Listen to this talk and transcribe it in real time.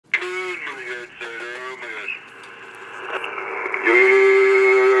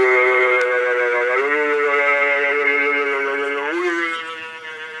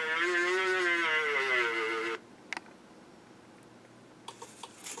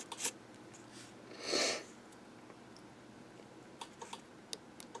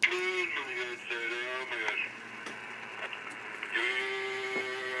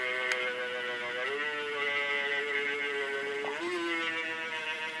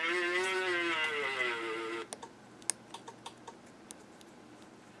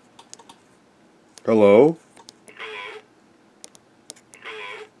Hello?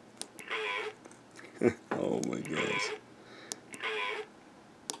 Oh my gosh.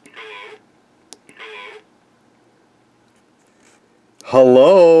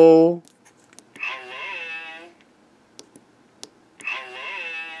 Hello?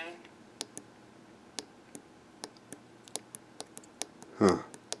 Huh.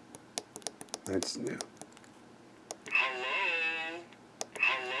 That's new.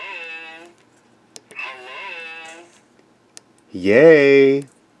 Yay! Yay!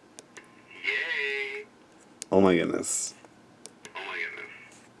 Oh my goodness. Oh my goodness.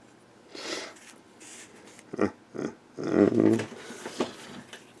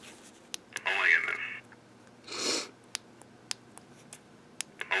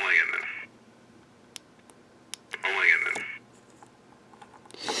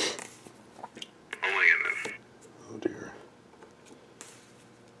 Oh dear.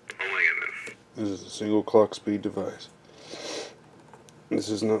 This is a single clock speed device. This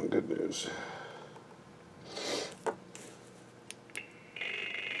is not good news.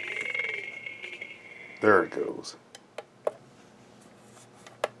 There it goes.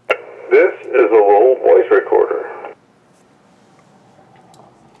 This is a little voice recorder.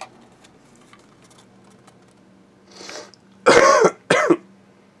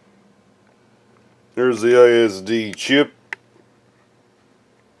 There's the ISD chip.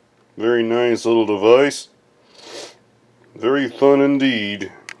 Very nice little device. Very fun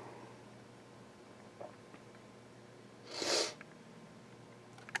indeed.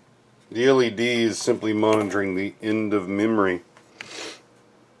 The LED is simply monitoring the end of memory.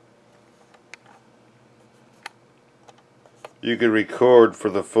 You can record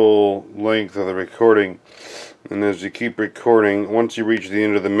for the full length of the recording, and as you keep recording, once you reach the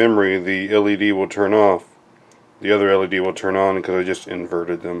end of the memory, the LED will turn off. The other LED will turn on because I just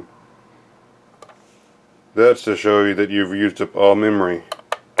inverted them. That's to show you that you've used up all memory.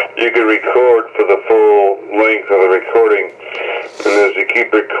 You can record for the full length of the recording, and as you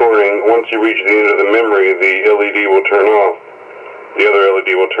keep recording, once you reach the end of the memory, the LED will turn off. The other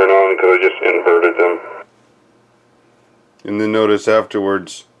LED will turn on because I just inverted them. And then notice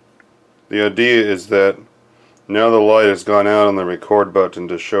afterwards, the idea is that now the light has gone out on the record button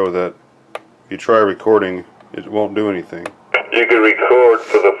to show that if you try recording, it won't do anything. You can record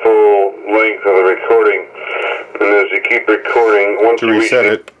for the full length of the recording, and as you keep recording, once To you reset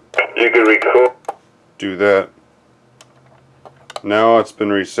reach it, you can record. do that. Now it's been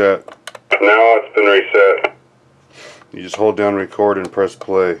reset. Now it's been reset. You just hold down record and press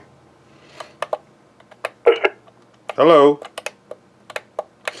play. Hello.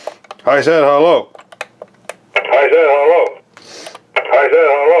 I said hello. I said hello. I said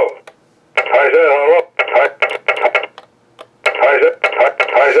hello. I said hello.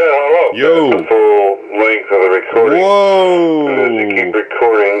 I said hello. Yo. That's the full length of the recording. Whoa. And as you keep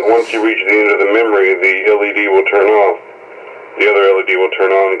recording, once you reach the end of the memory, the LED will turn off. The other LED will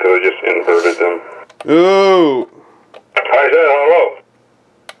turn on because I just inverted them. Ooh. I said hello.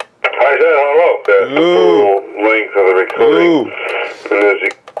 I said hello. That's the full length of the recording. Ooh. And as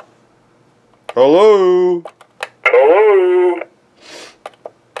you... Hello. Hello.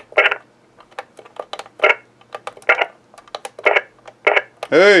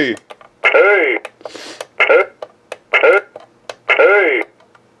 Hey. Hey. Hey. Hey. Hey.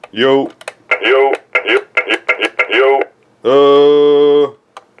 Yo. Yo. Yo. Yo.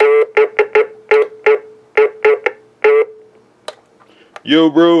 Yo,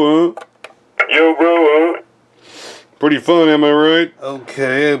 bro, huh? Yo, bro, huh? Pretty fun, am I right?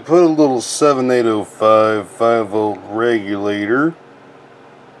 Okay, I put a little 7805 5-volt regulator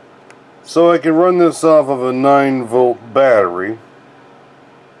so I can run this off of a 9-volt battery.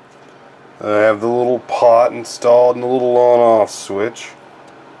 I have the little pot installed and the little on-off switch,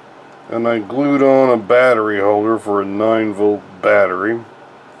 and I glued on a battery holder for a 9-volt battery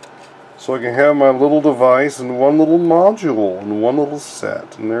so I can have my little device in one little module and one little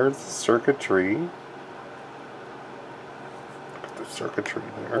set. And there's the circuitry. Look at the circuitry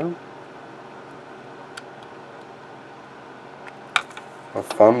there. A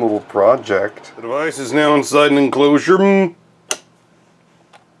fun little project. The device is now inside an enclosure.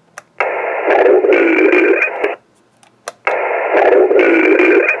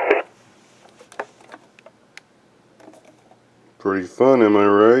 Pretty fun, am I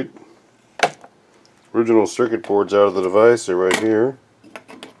right? Original circuit boards out of the device are right here.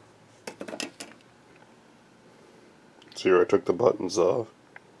 See where I took the buttons off.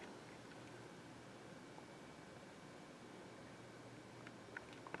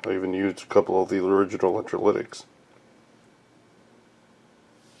 I even used a couple of the original electrolytics.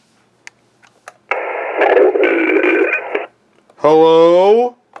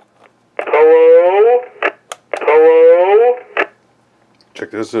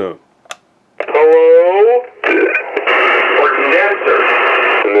 this out. Hello? Or condenser.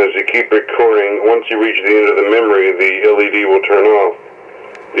 And as you keep recording, once you reach the end of the memory, the LED will turn off.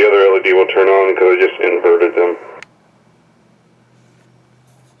 The other LED will turn on because I just inverted them.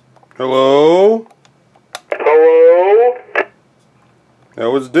 Hello? Hello?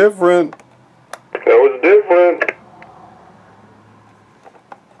 That was different. That was different.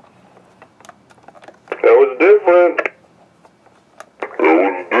 That was different. That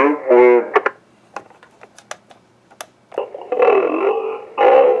was different.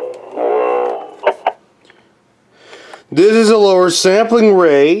 This is a lower sampling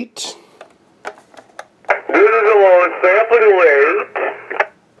rate. This is a lower sampling rate.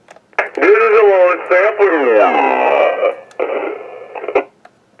 This is a lower sampling rate.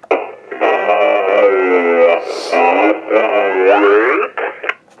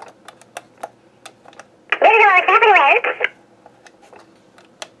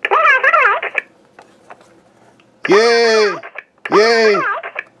 Yay! Yay!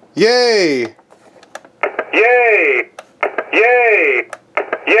 Yay! Yay! Yay!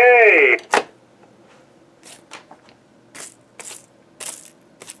 Yay!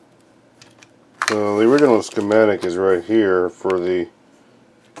 So the original schematic is right here for the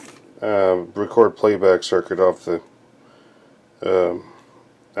record playback circuit off the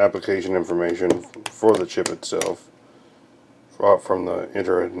application information for the chip itself from the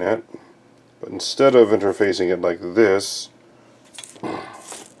internet. But instead of interfacing it like this, I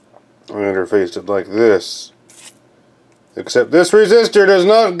interfaced it like this. Except this resistor does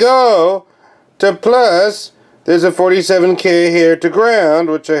not go to plus. There's a 47K here to ground,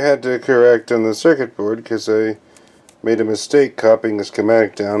 which I had to correct on the circuit board because I made a mistake copying the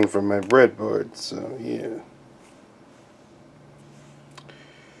schematic down from my breadboard. So yeah.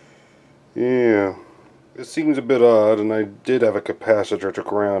 Yeah. It seems a bit odd, and I did have a capacitor to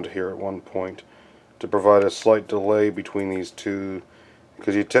ground here at one point to provide a slight delay between these two,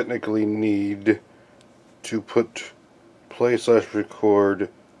 because you technically need to put play/record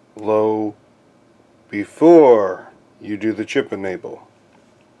low before you do the chip enable.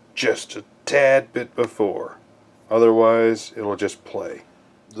 Just a tad bit before. Otherwise, it'll just play.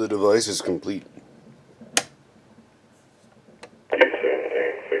 The device is complete.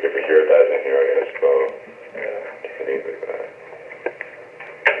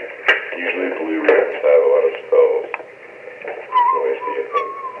 Usually blue rims have a lot of spells. Always see it.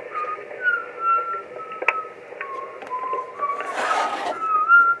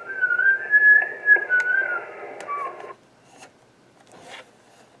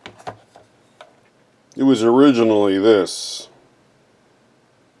 It was originally this.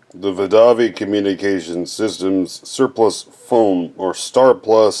 The Vodavi Communication Systems Surplus Phone or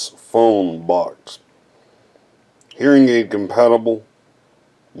Starplus phone box. Hearing aid compatible,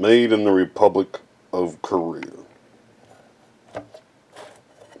 made in the Republic of Korea.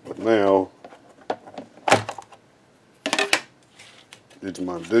 But now, it's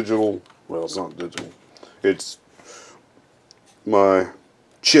my digital, well, it's not digital, it's my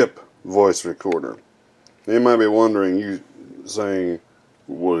chip voice recorder. You might be wondering, you saying,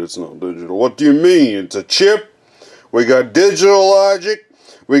 well, it's not digital. What do you mean? It's a chip? We got digital logic.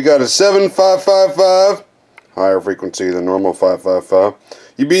 We got a 7555, higher frequency than normal 555.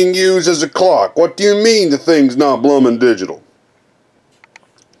 You're being used as a clock. What do you mean the thing's not bloomin' digital?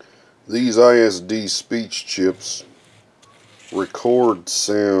 These ISD speech chips record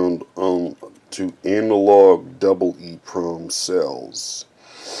sound to analog double EPROM cells.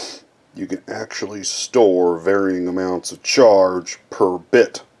 You can actually store varying amounts of charge per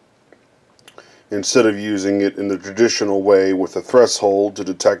bit. Instead of using it in the traditional way with a threshold to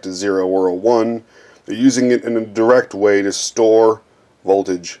detect a 0 or a 1, they're using it in a direct way to store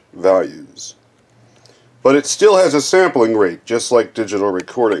voltage values. But it still has a sampling rate, just like digital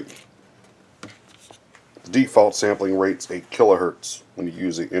recording. The default sampling rate's 8 kilohertz when you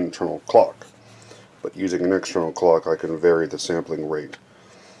use the internal clock. But using an external clock, I can vary the sampling rate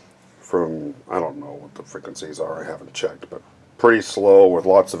from, I don't know what the frequencies are, I haven't checked, but pretty slow with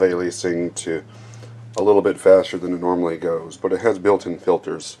lots of aliasing to a little bit faster than it normally goes. But it has built-in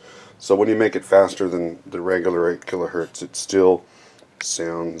filters, so when you make it faster than the regular 8 kilohertz, it still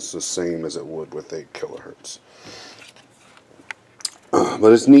sounds the same as it would with 8 kilohertz.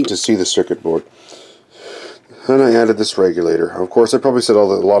 But it's neat to see the circuit board. And I added this regulator. Of course, I probably said a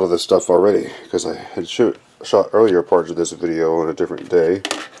lot of this stuff already, because I had shot earlier parts of this video on a different day.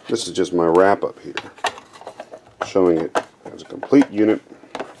 This is just my wrap-up here, showing it as a complete unit.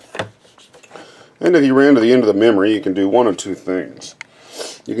 And if you ran to the end of the memory, you can do one of two things.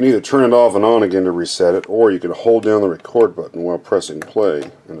 You can either turn it off and on again to reset it, or you can hold down the record button while pressing play,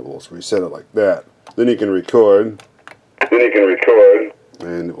 and it will reset it like that. Then you can record.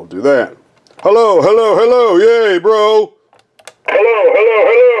 And it will do that. Hello, hello, hello, yay, bro! Hello, hello,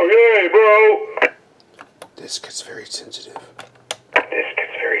 hello, yay, bro! This gets very sensitive.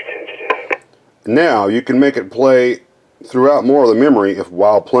 Now, Now, you can make it play throughout more of the memory if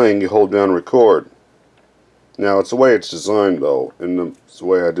while playing you hold down record. Now, it's the way it's designed, though, and it's the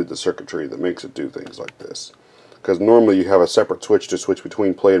way I did the circuitry that makes it do things like this. Because normally you have a separate switch to switch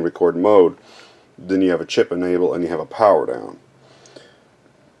between play and record mode. Then you have a chip enable and you have a power down.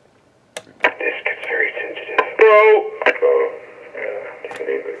 This gets very sensitive. Bro! Oh, yeah, you can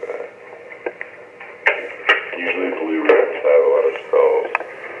easily do that. Usually Blu-rays have a lot of stalls.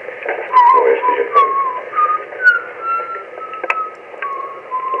 Noise to get them.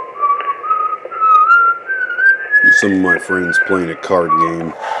 Some of my friends playing a card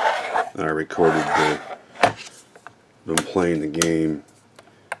game. I recorded them playing the game.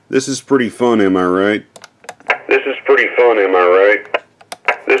 This is pretty fun, am I right? This is pretty fun, am I right?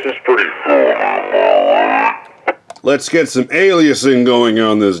 This is pretty fun. Let's get some aliasing going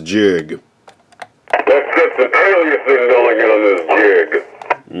on this jig. Let's get some aliasing going on this jig.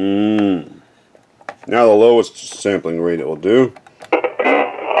 Now the lowest sampling rate it will do.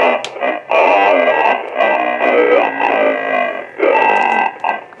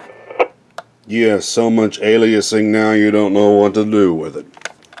 Yeah, so much aliasing now you don't know what to do with it.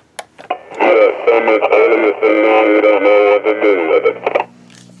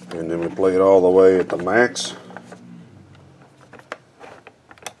 And then we play it all the way at the max.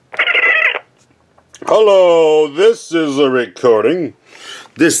 Hello, this is a recording.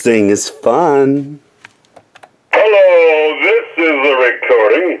 This thing is fun. Hello, this is a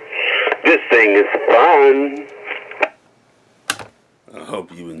recording. This thing is fun. I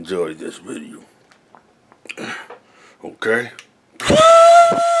hope you enjoyed this video. Okay. I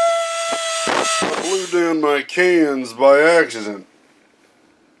blew down my cans by accident.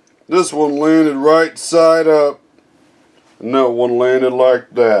 This one landed right side up, and that one landed like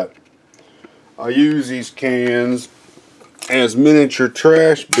that. I use these cans as miniature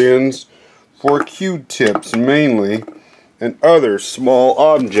trash bins for Q-tips mainly, and other small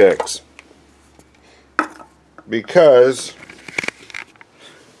objects. Because,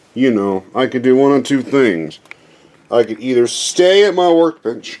 you know, I could do one of two things. I could either stay at my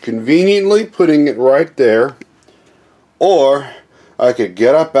workbench, conveniently putting it right there, or I could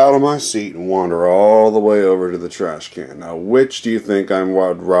get up out of my seat and wander all the way over to the trash can. Now, which do you think I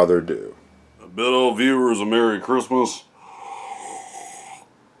would rather do? I bid all viewers a Merry Christmas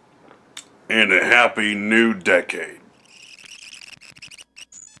and a Happy New Decade.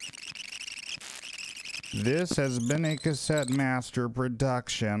 This has been a Cassette Master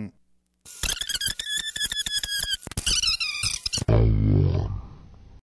production.